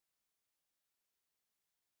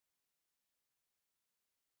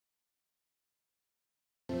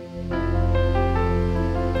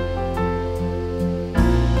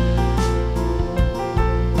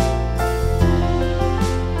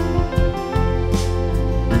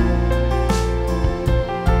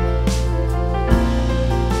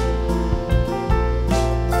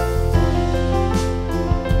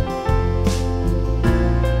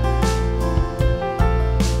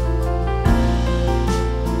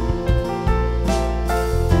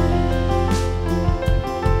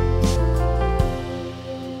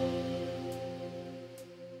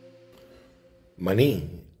மணி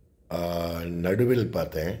நடுவில்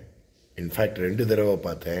பார்த்தேன். இன்ஃபேக்ட் 2 தடவை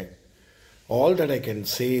பார்த்தேன். All that I can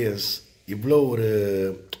say is இவ்வளோ ஒரு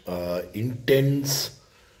intense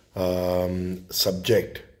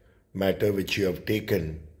subject matter which you have taken,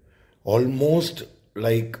 almost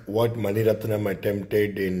like what Maniratnam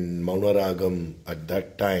attempted in Maunaragam at that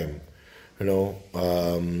time.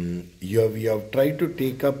 You have tried to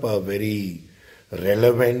take up a very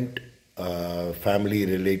relevant family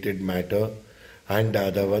related matter, and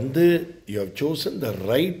you have chosen the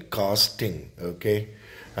right casting, okay,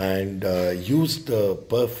 and used the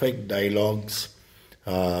perfect dialogues.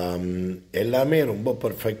 எல்லாமே ரொம்ப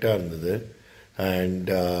பர்ஃபெக்டாக இருந்தது. And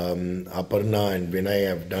Aparna and Vinay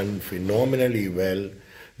have done phenomenally well.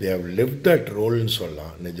 They have lived that role ன்னு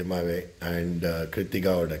சொல்லலாம் நிஜமாவே. And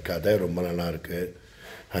கிருத்திகாவோட கதை ரொம்ப நல்லா இருக்கு.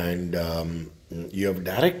 And you have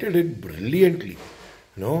directed it brilliantly.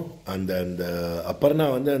 அந்த அபர்ணா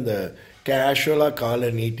அந்த கேஷுவலாக காலை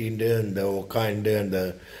நீட்டிண்டு அந்த உக்காண்டு அந்த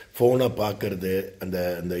ஃபோனை பார்க்கறது,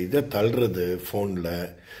 அந்த இதை தள்ளுறது ஃபோனில்,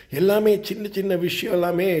 எல்லாமே சின்ன சின்ன விஷயம்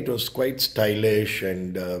எல்லாமே it was quite stylish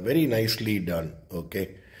and very nicely ton. Okay,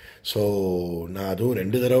 so நான் அதுவும்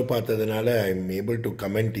 2 தடவை பார்த்ததுனால I am able to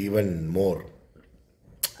comment even more.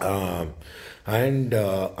 And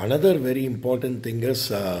another very important thing is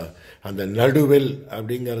அந்த நடுவில்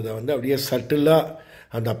அப்படிங்கிறத அப்படியே சட்டிலாக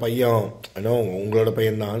அந்த பையன் உங்களோட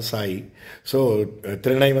பையன்தான் சாய். ஸோ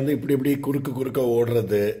திருநை இப்படி குறுக்க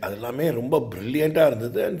ஓடுறது அதெல்லாமே ரொம்ப ப்ரில்லியண்ட்டாக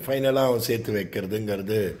இருந்தது. அண்ட் ஃபைனலாக அவன் சேர்த்து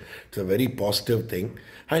வைக்கிறதுங்கிறது it's a very positive thing.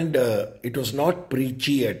 And it was not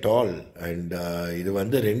preachy at all. And இது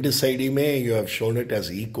 2 சைடையுமே you have shown it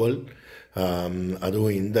as equal.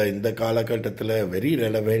 அதுவும் இந்த காலகட்டத்தில் very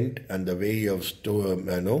relevant. And the way you have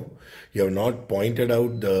you have not pointed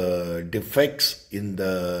out the defects in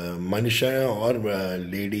the manisha or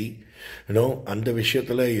lady, and the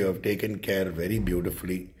விஷயத்தில் you have taken care very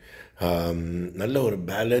beautifully. நல்ல ஒரு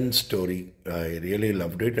balance story. I really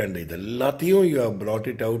loved it. And இது எல்லாத்தையும் you have brought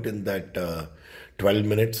it out in that 12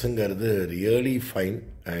 minutesங்கிறது really fine.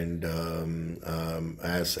 And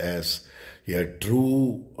as a true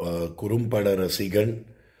Kurumpada rasigan,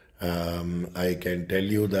 I can tell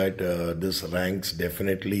you that this ranks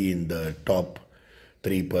definitely in the top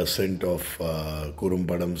 3% of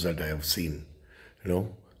Kurumpadams that I have seen.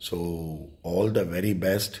 So all the very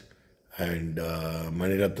best. And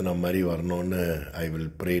Maniratnam Mari Varnona, I will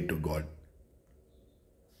pray to God.